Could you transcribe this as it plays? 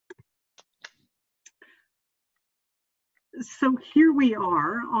So here we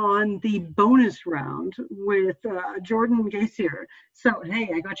are on the bonus round with Jordan Gesiar. So,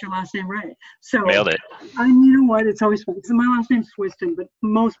 hey, I got your last name right. So, Nailed it. You know what? It's always fun because my last name's Swystun, but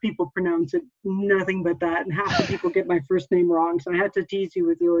most people pronounce it nothing but that, and half the people get my first name wrong. So I had to tease you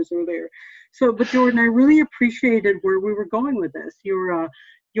with yours earlier. So, but Jordan, I really appreciated where we were going with this. You're a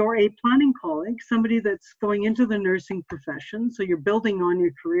planning colleague, somebody that's going into the nursing profession. So you're building on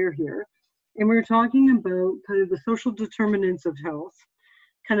your career here. And we were talking about kind of the social determinants of health,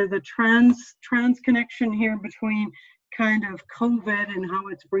 kind of the trans connection here between kind of COVID and how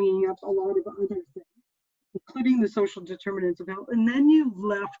it's bringing up a lot of other things, including the social determinants of health. And then you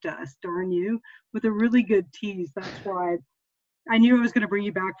left us, darn you, with a really good tease. That's why I knew I was going to bring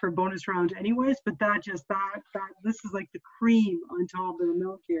you back for a bonus round anyways, but that this is like the cream on top of the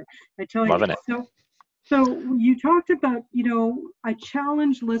milk here. I tell you. Loving it. So you talked about, I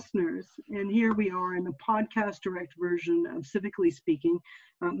challenge listeners, and here we are in the podcast direct version of Civically Speaking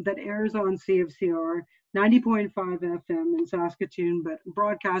that airs on CFCR 90.5 FM in Saskatoon, but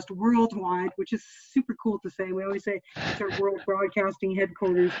broadcast worldwide, which is super cool to say. We always say it's our world broadcasting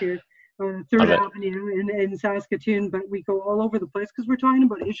headquarters here on 3rd Avenue in Saskatoon, but we go all over the place because we're talking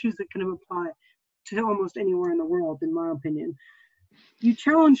about issues that can apply to almost anywhere in the world, in my opinion. You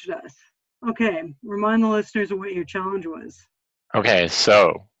challenged us. Okay, remind the listeners of what your challenge was. Okay,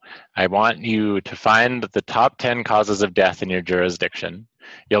 so I want you to find the top 10 causes of death in your jurisdiction.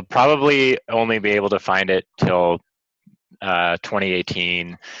 You'll probably only be able to find it till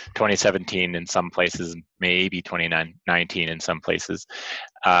 2018, 2017 in some places, maybe 2019 in some places.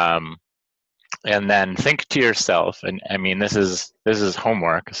 And then think to yourself, and I mean, this is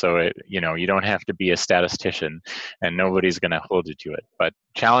homework, so you don't have to be a statistician, and nobody's going to hold you to it. But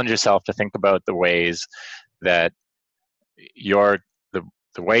challenge yourself to think about the ways that the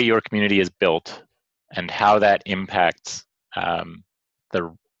way your community is built, and how that impacts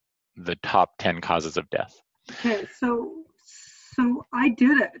the top 10 causes of death. Okay, so I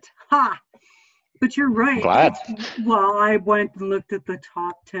did it. Ha! But you're right. I'm glad. Well, I went and looked at the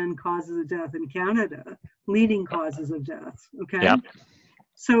top 10 causes of death in Canada, leading causes of death. Okay. Yeah.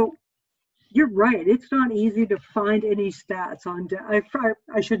 So you're right. It's not easy to find any stats on death.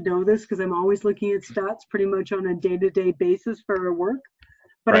 I should know this because I'm always looking at stats pretty much on a day-to-day basis for our work.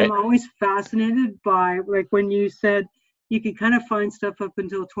 But Right. I'm always fascinated by, like, when you said you could kind of find stuff up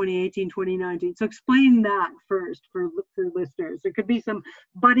until 2018, 2019. So explain that first for listeners. There could be some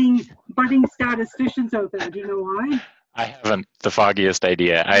budding statisticians out there. Do you know why? I haven't the foggiest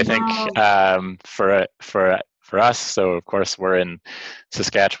idea. I think for us, so of course we're in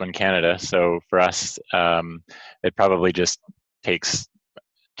Saskatchewan, Canada. So for us, it probably just takes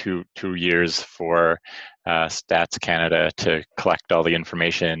two years for Stats Canada to collect all the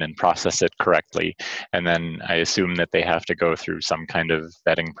information and process it correctly. And then I assume that they have to go through some kind of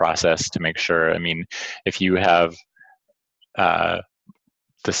vetting process to make sure. I mean, if you have the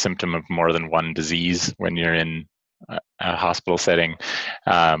symptom of more than one disease when you're in a hospital setting,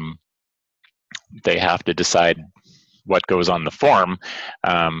 they have to decide what goes on the form.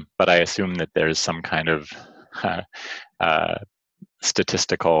 But I assume that there's some kind of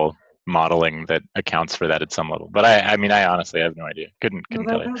statistical modeling that accounts for that at some level. But I mean, I honestly have no idea. Couldn't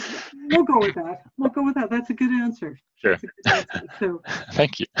tell you. We'll go with that. That's a good answer. Sure. So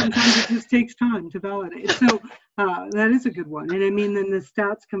thank you. Sometimes it just takes time to validate. So that is a good one. And I mean, then the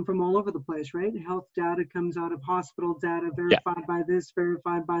stats come from all over the place, right? Health data comes out of hospital data, verified by this,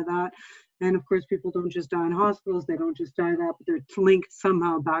 verified by that. And of course, people don't just die in hospitals. They don't just die that, but they're linked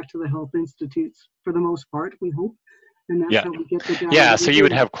somehow back to the health institutes for the most part, we hope. And that's how we get the data. Yeah, so you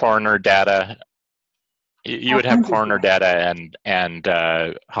would have coroner data. You would have coroner data and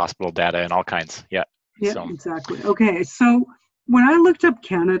hospital data and all kinds. Yeah. Yeah, so. Exactly. Okay, so when I looked up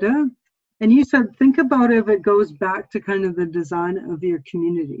Canada, and you said, think about if it goes back to kind of the design of your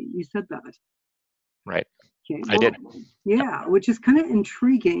community. You said that. Right. Okay, I did. Yeah, which is kind of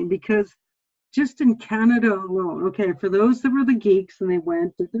intriguing because just in Canada alone, okay, for those that were the geeks and they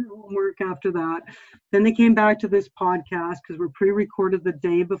went, did their homework after that, then they came back to this podcast because we're pre-recorded the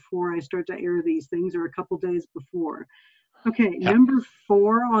day before I start to air these things or a couple days before. Okay, number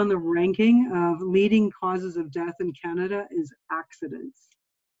 4 on the ranking of leading causes of death in Canada is accidents.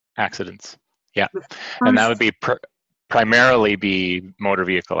 Accidents, yeah. And that would be primarily be motor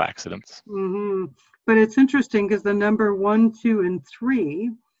vehicle accidents. Mm-hmm. But it's interesting because the number 1, 2, and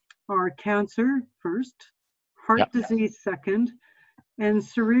 3 are cancer first, heart disease second, and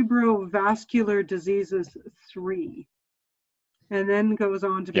cerebrovascular diseases 3. And then goes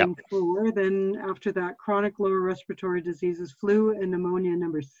on to being 4. Then after that, chronic lower respiratory diseases, flu and pneumonia,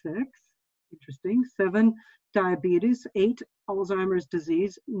 number 6. Interesting. 7, diabetes. 8, Alzheimer's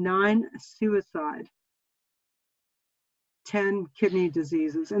disease. 9, suicide. 10, kidney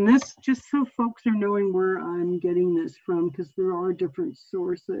diseases. And this, just so folks are knowing where I'm getting this from, because there are different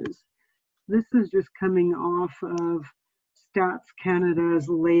sources. This is just coming off of Stats Canada's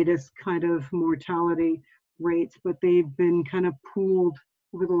latest kind of mortality rates, but they've been kind of pooled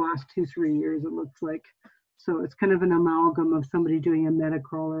over the last 2-3 years, it looks like. So it's kind of an amalgam of somebody doing a meta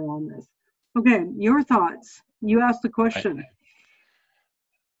crawler on this. Okay, your thoughts. You asked the question.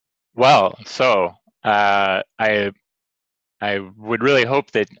 Well, so I would really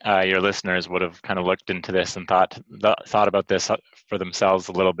hope that your listeners would have kind of looked into this and thought about this for themselves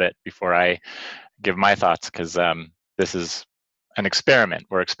a little bit before I give my thoughts, because this is an experiment.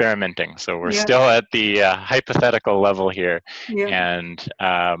 We're experimenting, so we're still at the hypothetical level here. And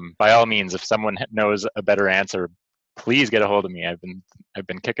by all means, if someone knows a better answer, please get a hold of me. I've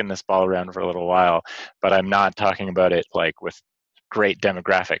been kicking this ball around for a little while, but I'm not talking about it like with great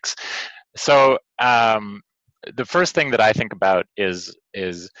demographics. So the first thing that I think about is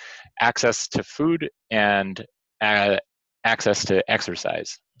access to food and access to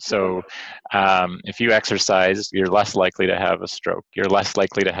exercise. So if you exercise, you're less likely to have a stroke. You're less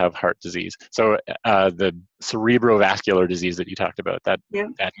likely to have heart disease. So the cerebrovascular disease that you talked about, that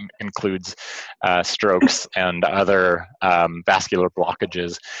includes strokes and other vascular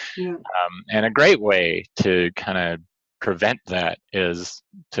blockages. And a great way to kind of prevent that is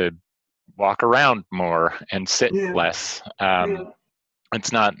to walk around more and sit less.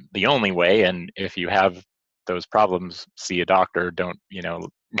 It's not the only way, and if you have those problems, see a doctor. Don't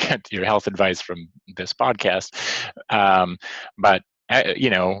get your health advice from this podcast. But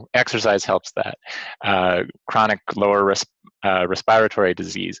exercise helps that. Chronic lower respiratory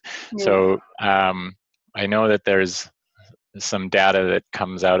disease. So I know that there's some data that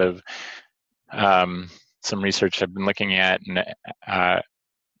comes out of some research I've been looking at, and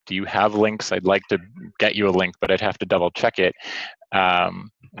do you have links? I'd like to get you a link, but I'd have to double check it,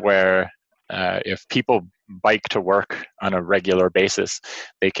 where if people bike to work on a regular basis,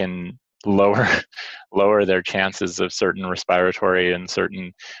 they can lower their chances of certain respiratory and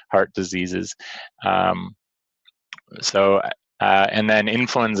certain heart diseases. And then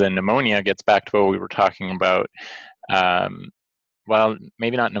influenza and pneumonia gets back to what we were talking about. Well,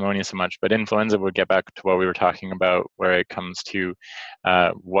 maybe not pneumonia so much, but influenza would get back to what we were talking about, where it comes to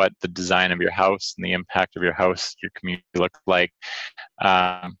what the design of your house and the impact of your house, your community looks like.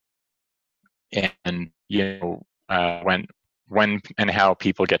 And when and how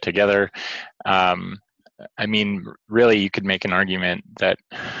people get together. I mean, really, you could make an argument that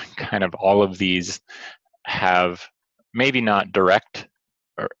kind of all of these have maybe not direct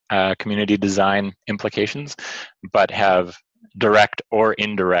community design implications, but have direct or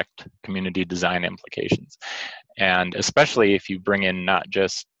indirect community design implications. And especially if you bring in not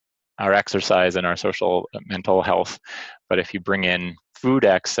just our exercise and our social mental health, but if you bring in food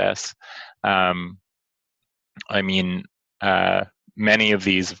access, many of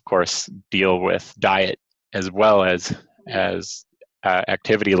these, of course, deal with diet as well as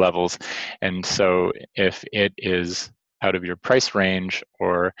activity levels. And so if it is out of your price range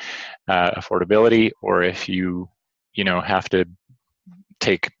or affordability, or if you have to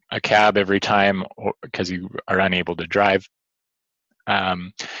take a cab every time because you are unable to drive,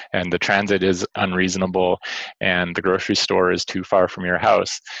 and the transit is unreasonable, and the grocery store is too far from your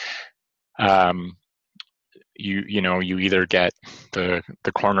house, you either get the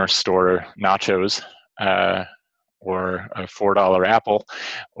corner store nachos or a $4 apple,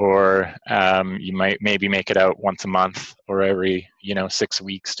 or you might maybe make it out once a month or every 6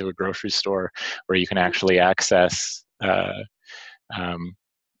 weeks to a grocery store where you can actually access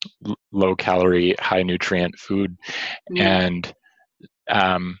low calorie, high nutrient food. And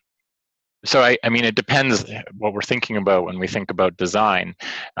so I mean, it depends what we're thinking about when we think about design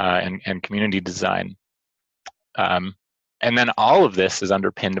and community design. And then all of this is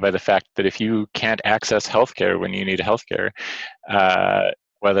underpinned by the fact that if you can't access healthcare when you need healthcare,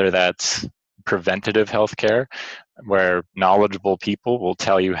 whether that's preventative healthcare, where knowledgeable people will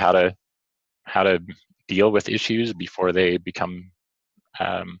tell you how to deal with issues before they become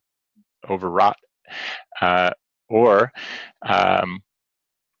overwrought, or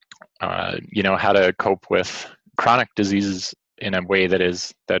how to cope with chronic diseases in a way that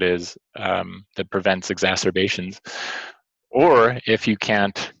prevents exacerbations. Or if you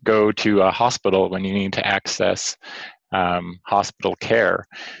can't go to a hospital when you need to access hospital care.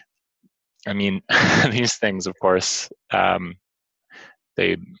 I mean, these things, of course,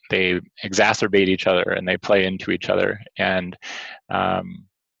 they exacerbate each other and they play into each other. And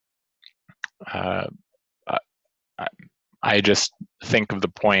uh, I just think of the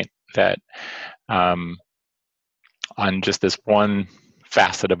point that on just this one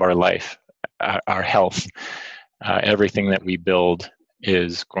facet of our life, our health, everything that we build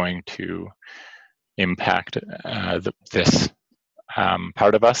is going to impact this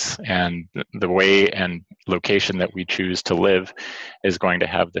part of us, and the way and location that we choose to live is going to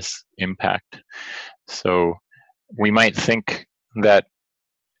have this impact. So we might think that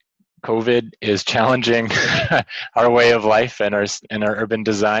COVID is challenging our way of life and our urban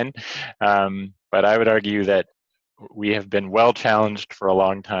design, but I would argue that we have been well challenged for a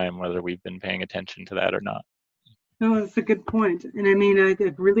long time, whether we've been paying attention to that or not. No, that's a good point. And I mean, I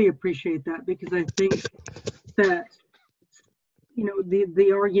really appreciate that, because I think that, you know,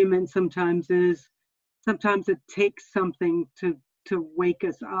 the argument sometimes is, sometimes it takes something to wake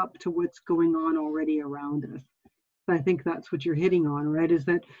us up to what's going on already around us. I think that's what you're hitting on, right? Is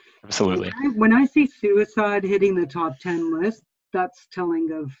that absolutely, when I see suicide hitting the top 10 list, that's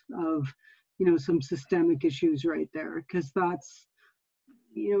telling of you know, some systemic issues right there, because that's,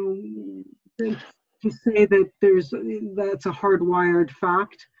 you know, to say that that's a hardwired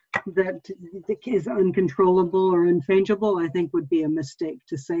fact that is uncontrollable or unchangeable, I think would be a mistake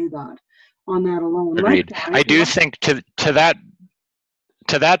to say that on that alone. agreed. I do think to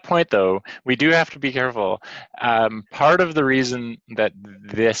that point, though, we do have to be careful. Part of the reason that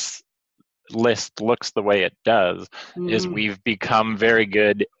this list looks the way it does is we've become very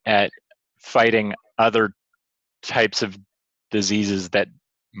good at fighting other types of diseases that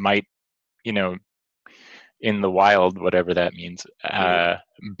might, you know, in the wild, whatever that means,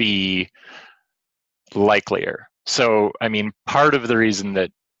 be likelier. So, I mean, part of the reason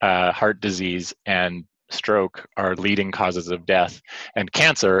that heart disease and stroke are leading causes of death, and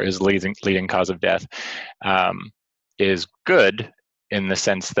cancer is leading cause of death, is good in the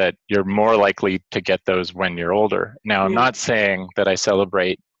sense that you're more likely to get those when you're older. Now, I'm not saying that I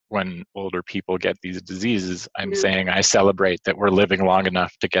celebrate when older people get these diseases. I'm saying I celebrate that we're living long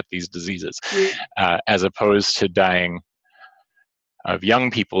enough to get these diseases, as opposed to dying of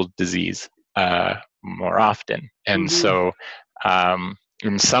young people's disease more often. And so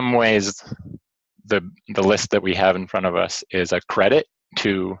in some ways, the list that we have in front of us is a credit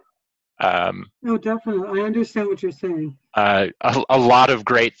to no, definitely. I understand what you're saying. A lot of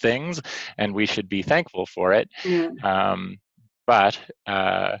great things, and we should be thankful for it. But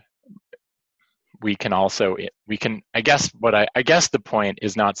we can also, I guess the point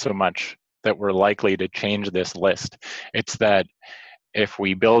is not so much that we're likely to change this list. It's that if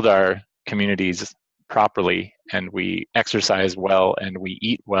we build our communities properly and we exercise well and we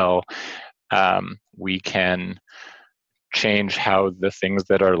eat well, we can change how the things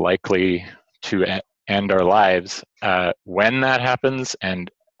that are likely to end our lives, when that happens, and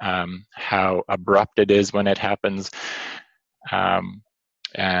how abrupt it is when it happens,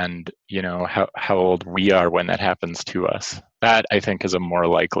 and you know how old we are when that happens to us. That, I think, is a more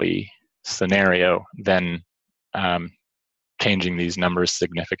likely scenario than changing these numbers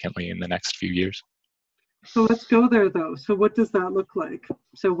significantly in the next few years. So let's go there, though. So what does that look like?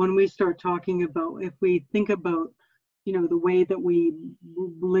 So when we start talking about, if we think about, you know, the way that we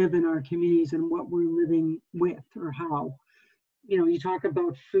live in our communities and what we're living with, or how, you know, you talk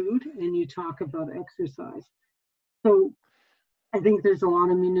about food and you talk about exercise. So I think there's a lot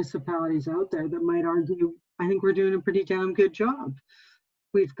of municipalities out there that might argue, I think we're doing a pretty damn good job.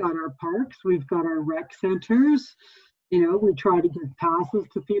 We've got our parks, we've got our rec centers. You know, we try to give passes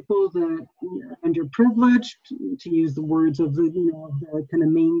to people that are underprivileged, to use the words of the, you know, the kind of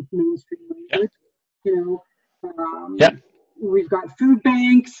mainstream language. You know, we've got food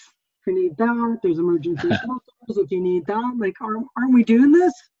banks. If you need that, there's emergency shelters if you need that. Like, aren't we doing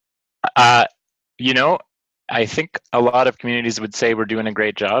this? You know, I think a lot of communities would say we're doing a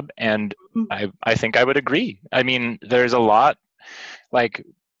great job, and I think I would agree. I mean, there's a lot, like,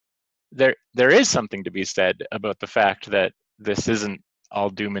 there is something to be said about the fact that this isn't all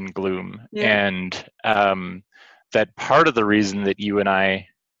doom and gloom, and that part of the reason that you and I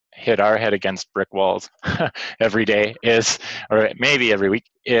hit our head against brick walls every day is, or maybe every week,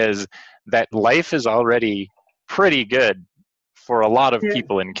 is that life is already pretty good for a lot of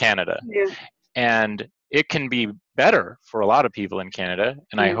people in Canada, and it can be better for a lot of people in Canada,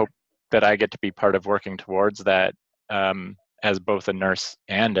 and I hope that I get to be part of working towards that, as both a nurse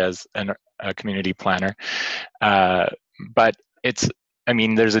and as a community planner. But it's, I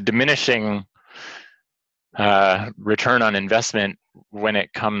mean, there's a diminishing return on investment when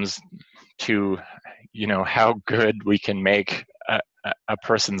it comes to, you know, how good we can make a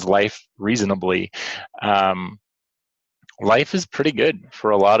person's life reasonably, life is pretty good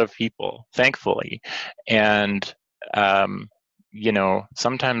for a lot of people, thankfully. And,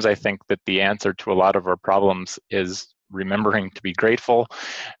 sometimes I think that the answer to a lot of our problems is remembering to be grateful.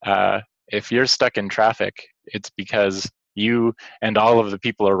 If you're stuck in traffic, it's because you and all of the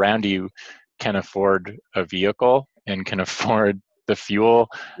people around you can afford a vehicle and can afford the fuel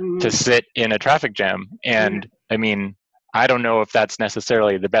to sit in a traffic jam. And I mean, I don't know if that's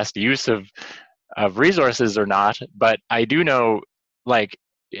necessarily the best use of resources or not, but I do know, like,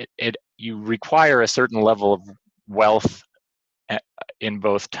 you require a certain level of wealth in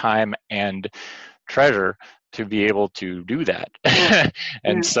both time and treasure to be able to do that.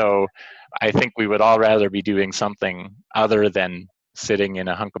 And so I think we would all rather be doing something other than sitting in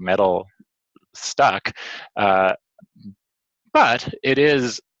a hunk of metal stuck. But it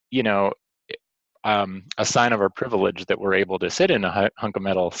is, a sign of our privilege that we're able to sit in a hunk of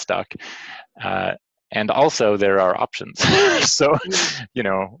metal stuck. And also there are options. So,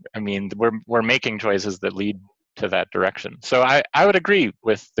 I mean, we're making choices that lead to that direction. So I would agree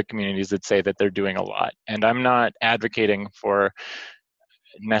with the communities that say that they're doing a lot. And I'm not advocating for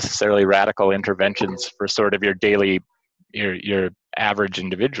necessarily radical interventions for sort of your daily, your average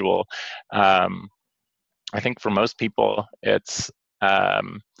individual. I think for most people, it's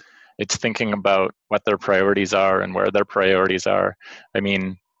thinking about what their priorities are and where their priorities are. I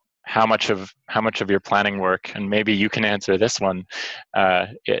mean, how much of your planning work, and maybe you can answer this one,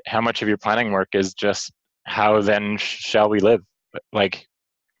 how much of your planning work is just how then shall we live? Like,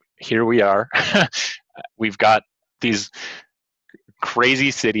 here we are. We've got these crazy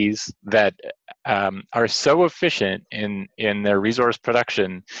cities that are so efficient in their resource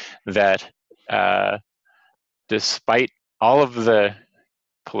production that despite all of the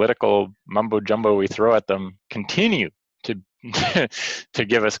political mumbo jumbo we throw at them, continue to to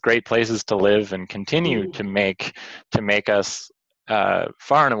give us great places to live and continue to make us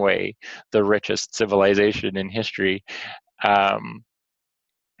far and away the richest civilization in history. A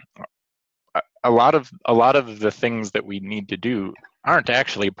lot of the things that we need to do aren't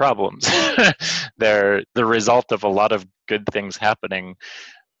actually problems. They're the result of a lot of good things happening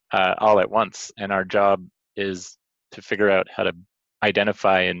all at once, and our job is to figure out how to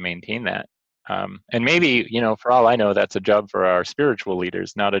identify and maintain that. And maybe, for all I know, that's a job for our spiritual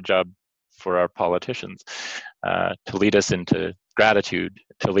leaders, not a job for our politicians, to lead us into gratitude,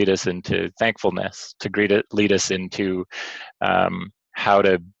 to lead us into thankfulness, to lead us into how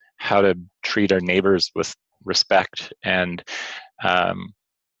to treat our neighbors with respect, and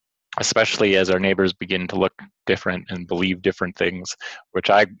especially as our neighbors begin to look different and believe different things, which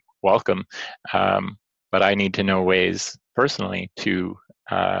I welcome. But I need to know ways personally to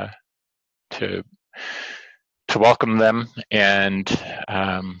welcome them, and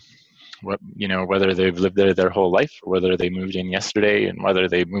whether they've lived there their whole life, or whether they moved in yesterday, and whether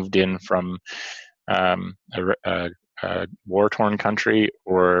they moved in from a war-torn country,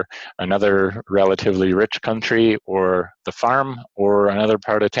 or another relatively rich country, or the farm, or another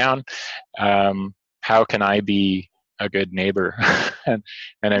part of town. How can I be a good neighbor? and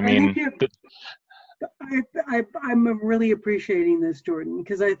I mean, I'm really appreciating this, Jordan,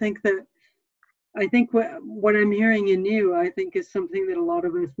 because I think what I'm hearing in you, I think, is something that a lot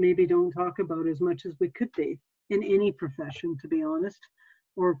of us maybe don't talk about as much as we could be in any profession, to be honest,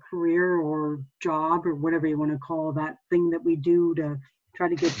 or career or job, or whatever you want to call that thing that we do to try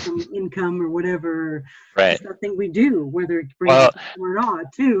to get some income or whatever. Right. It's that thing we do, whether it brings it or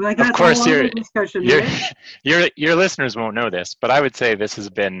not, too. Like, of course, discussion, right? your listeners won't know this, but I would say this has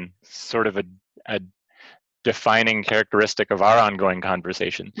been sort of a defining characteristic of our ongoing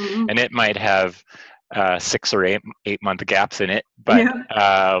conversation. Mm-hmm. And it might have 6 or 8 month gaps in it, but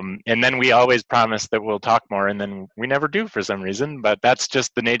and then we always promise that we'll talk more, and then we never do for some reason. But that's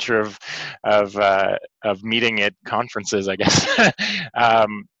just the nature of meeting at conferences, I guess.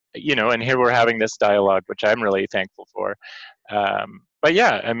 And here we're having this dialogue, which I'm really thankful for. But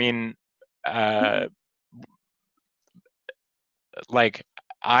yeah, I mean, like,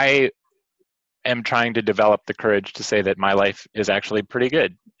 I am trying to develop the courage to say that my life is actually pretty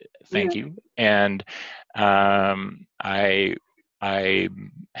good. Thank you. And I'm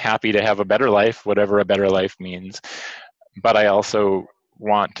happy to have a better life, whatever a better life means. But I also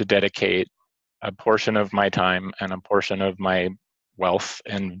want to dedicate a portion of my time and a portion of my wealth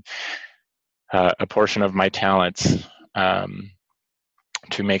and a portion of my talents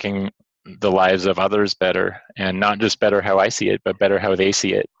to making the lives of others better, and not just better how I see it, but better how they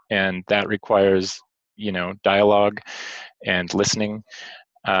see it. And that requires, dialogue and listening,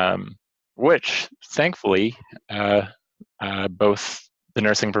 which thankfully both the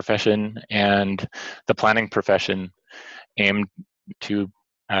nursing profession and the planning profession aim to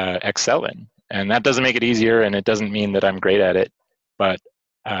excel in. And that doesn't make it easier, and it doesn't mean that I'm great at it, but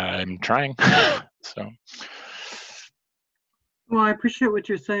I'm trying. So. Well, I appreciate what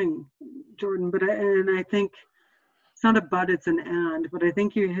you're saying, Jordan, but I think it's not a but, it's an and, but I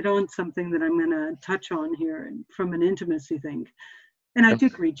think you hit on something that I'm going to touch on here from an intimacy thing. And I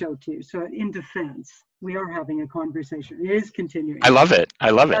did reach out to you. So in defense, we are having a conversation. It is continuing. I love it.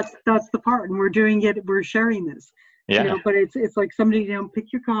 I love it. That's the part. And we're doing it. We're sharing this. Yeah. You know, but it's like somebody, you know,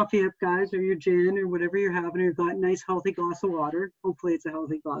 pick your coffee up, guys, or your gin or whatever you're having, or you've got a nice healthy glass of water. Hopefully it's a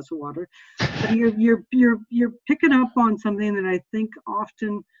healthy glass of water. But you're picking up on something that I think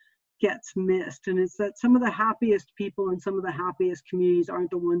often gets missed, and it's that some of the happiest people and some of the happiest communities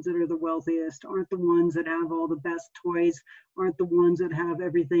aren't the ones that are the wealthiest, aren't the ones that have all the best toys, aren't the ones that have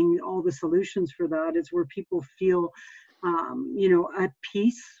everything, all the solutions for that. It's where people feel you know, at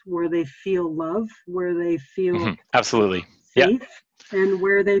peace, where they feel love, where they feel absolutely safe, and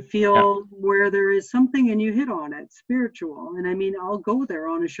where they feel where there is something, and you hit on it, spiritual. And I mean, I'll go there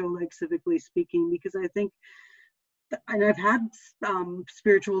on a show like Civically Speaking, because I think, and I've had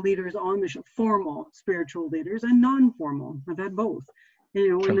spiritual leaders on the show, formal spiritual leaders and non-formal. I've had both.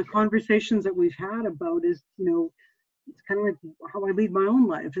 You know, and the conversations that we've had about is, you know, it's kind of like how I lead my own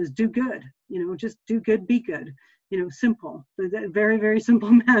life is do good. You know, just do good, be good. You know, simple. Very, very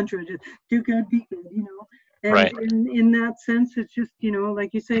simple mantra. Just do good, be good. You know, and right. in that sense, it's just, you know,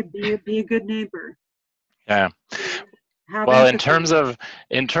 like you say, be a good neighbor. Yeah. Well, in terms of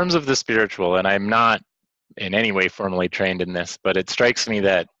the spiritual, and I'm not in any way formally trained in this, but it strikes me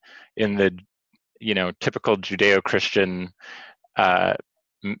that in the, you know, typical Judeo-Christian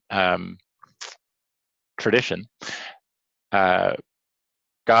tradition,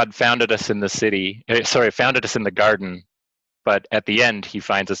 God founded us in the city. Founded us in the garden, but at the end, He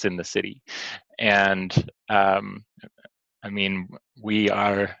finds us in the city. And I mean, we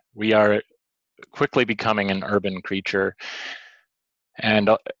are quickly becoming an urban creature, and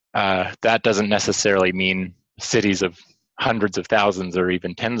that doesn't necessarily mean cities of hundreds of thousands or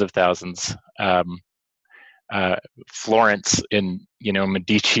even tens of thousands. Florence in, you know,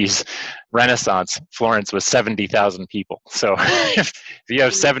 Medici's Renaissance, Florence was 70,000 people. So if you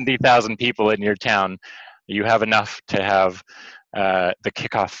have 70,000 people in your town, you have enough to have the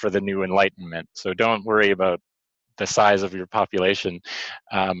kickoff for the new Enlightenment. So don't worry about the size of your population,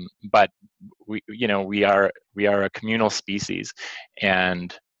 but we are a communal species,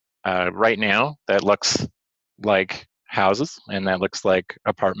 and right now that looks like houses, and that looks like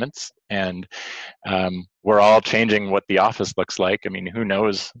apartments, and we're all changing what the office looks like. I mean, who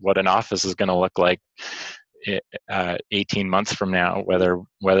knows what an office is going to look like 18 months from now,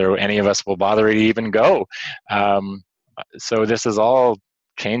 whether any of us will bother to even go. So this is all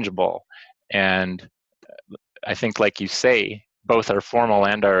changeable, and I think, like you say, both our formal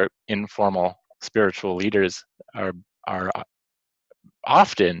and our informal spiritual leaders are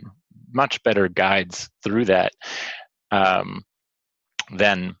often much better guides through that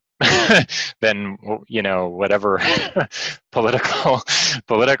than than, you know, whatever political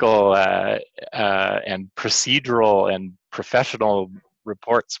and procedural and professional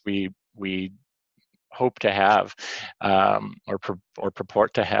reports we hope to have, or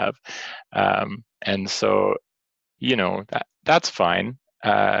purport to have, and so, you know, that's fine.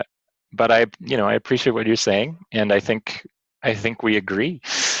 But I appreciate what you're saying, and I think we agree.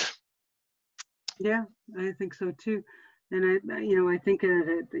 Yeah, I think so too. And I think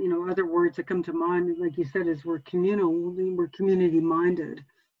other words that come to mind, like you said, is we're communal, we're community minded,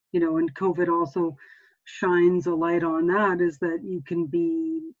 you know, and COVID also shines a light on that, is that you can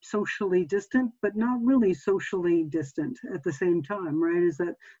be socially distant, but not really socially distant at the same time, right? Is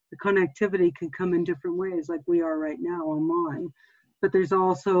that the connectivity can come in different ways, like we are right now online. But there's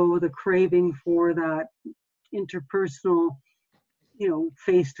also the craving for that interpersonal, you know,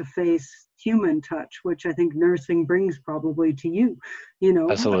 face-to-face human touch, which I think nursing brings probably to you, you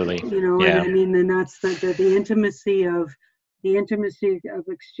know. Absolutely. You know, yeah. And I mean, and that's the intimacy of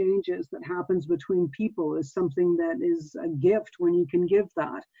exchanges that happens between people is something that is a gift when you can give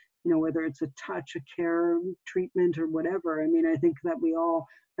that, you know, whether it's a touch, a care, treatment, or whatever. I mean, I think that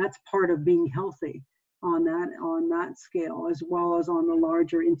that's part of being healthy on that scale, as well as on the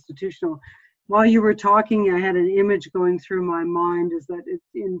larger institutional. While you were talking, I had an image going through my mind, is that it's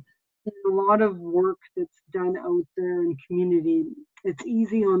in a lot of work that's done out there in community. It's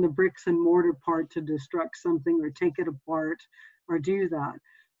easy on the bricks and mortar part to destruct something or take it apart or do that.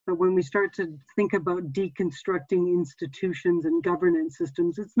 But when we start to think about deconstructing institutions and governance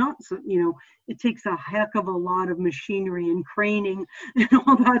systems, it's not, it takes a heck of a lot of machinery and craning and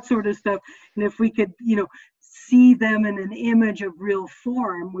all that sort of stuff. And if we could, see them in an image of real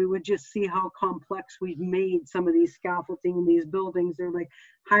form, we would just see how complex we've made some of these scaffolding in these buildings. They're like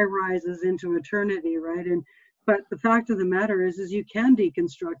high rises into eternity, right? But the fact of the matter is you can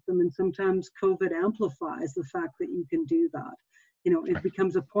deconstruct them, and sometimes COVID amplifies the fact that you can do that. It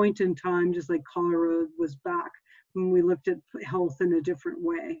becomes a point in time, just like cholera was back, when we looked at health in a different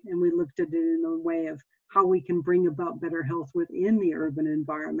way, and we looked at it in a way of how we can bring about better health within the urban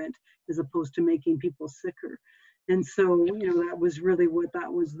environment, as opposed to making people sicker. And so, that was really what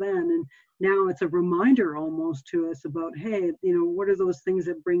that was then. And now it's a reminder almost to us about, hey, what are those things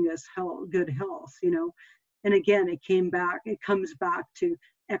that bring us good health, And again, it comes back to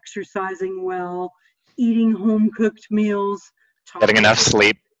exercising well, eating home-cooked meals, getting enough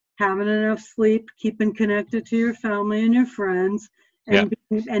sleep, having enough sleep, keeping connected to your family and your friends,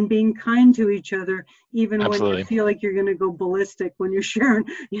 and being kind to each other, even when you feel like you're going to go ballistic when you're sharing,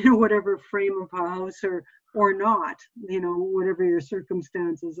 whatever frame of house or not, whatever your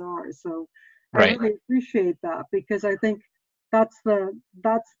circumstances are. So I really appreciate that, because I think that's the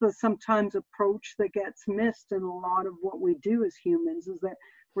sometimes approach that gets missed in a lot of what we do as humans, is that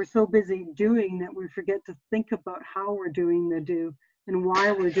we're so busy doing that we forget to think about how we're doing the do and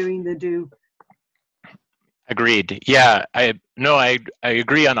why we're doing the do. Agreed. Yeah, I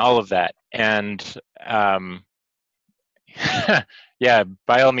agree on all of that. And yeah,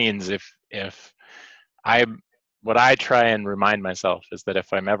 by all means, what I try and remind myself is that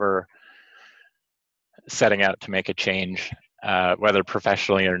if I'm ever setting out to make a change, whether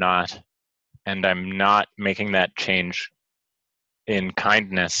professionally or not, and I'm not making that change in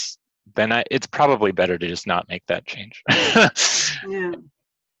kindness, then it's probably better to just not make that change. Yeah.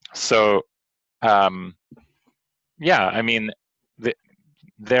 So, yeah, I mean,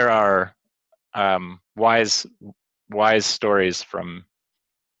 there are wise stories from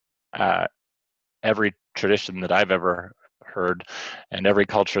every tradition that I've ever heard and every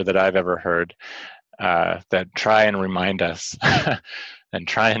culture that I've ever heard that try and remind us and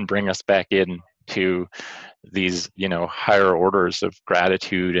try and bring us back in to these, higher orders of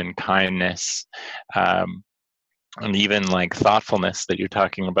gratitude and kindness, and even like thoughtfulness that you're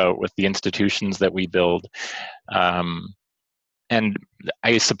talking about with the institutions that we build. And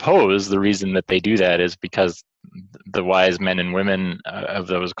I suppose the reason that they do that is because the wise men and women of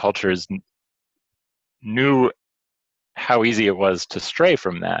those cultures knew how easy it was to stray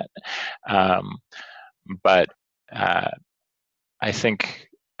from that. But I think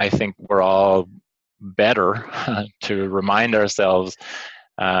we're all better to remind ourselves,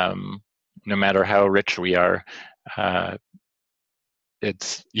 no matter how rich we are,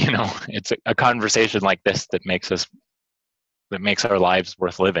 it's it's a conversation like this that makes our lives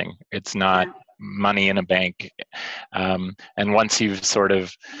worth living. It's not money in a bank, and once you've sort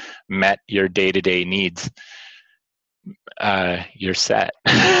of met your day-to-day needs, you're set.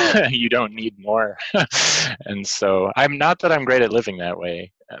 You don't need more. And so I'm not that I'm great at living that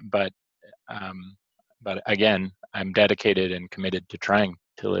way, but again, I'm dedicated and committed to trying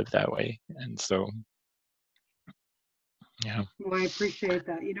to live that way. And so, yeah. Well, I appreciate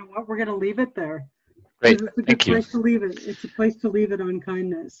that. You know what? We're going to leave it there. Great. It's a good place to leave it. It's a place to leave it on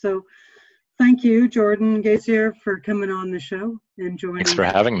kindness. So thank you, Jordan Gesiar, for coming on the show and joining. Thanks for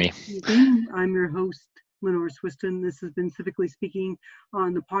having me. I'm your host, Lenore Swystun. This has been Civically Speaking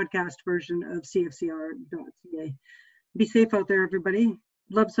on the podcast version of cfcr.ca. Be safe out there, everybody.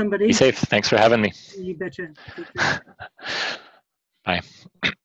 Love somebody. Be safe. Thanks for having me. You betcha. Take care. Bye.